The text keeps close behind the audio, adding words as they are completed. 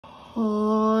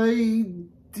Hi,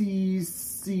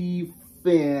 DC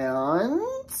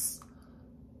fans.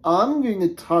 I'm going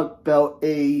to talk about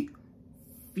a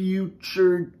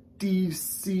future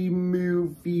DC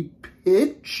movie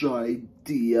pitch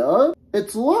idea.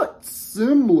 It's a lot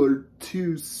similar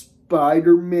to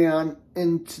Spider-Man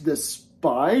Into the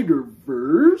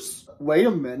Spider-Verse. Wait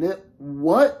a minute,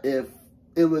 what if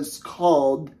it was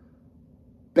called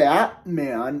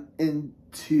BatMan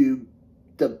Into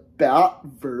the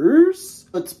Batverse?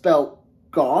 It's about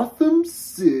Gotham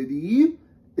City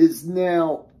is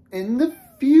now in the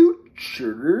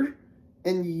future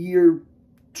in year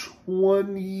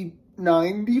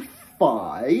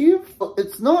 2095.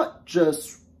 It's not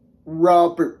just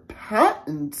Robert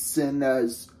Pattinson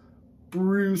as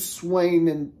Bruce Wayne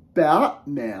and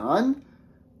Batman.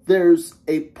 There's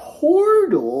a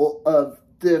portal of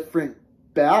different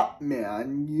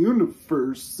Batman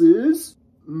universes.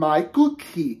 Michael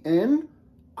Keaton,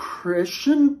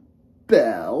 Christian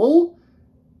Bale,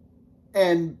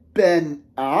 and Ben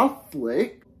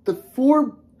Affleck. The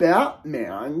four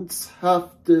Batmans have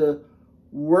to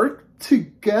work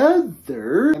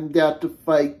together and they have to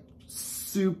fight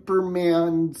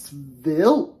Superman's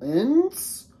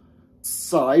villains,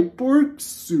 Cyborg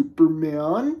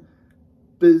Superman,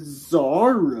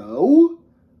 Bizarro,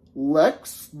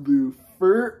 Lex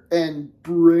Luthor, and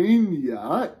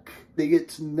Brainiac. They get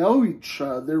to know each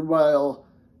other while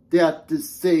they have to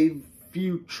save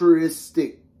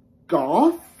futuristic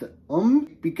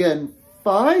Gotham. Begin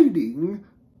fighting.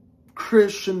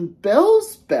 Christian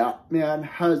Bale's Batman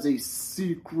has a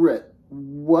secret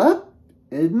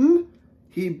weapon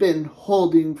he'd been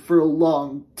holding for a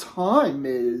long time.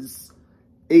 Is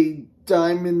a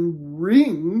diamond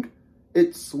ring.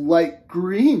 It's light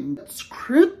green. It's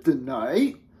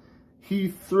kryptonite. He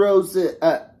throws it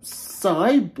at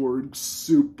Cyborg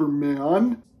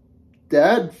Superman,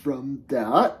 dead from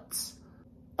that.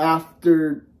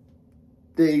 After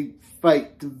they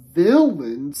fight the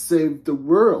villain, save the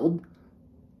world,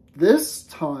 this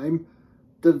time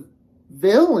the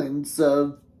villains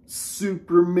of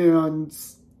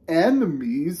Superman's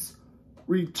enemies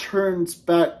returns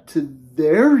back to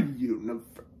their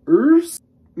universe.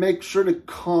 Make sure to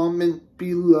comment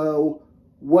below,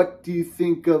 what do you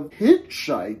think of pitch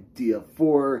idea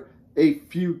for a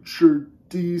future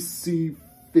DC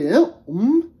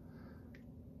film?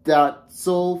 That's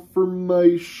all for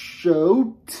my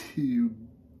show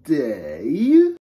today.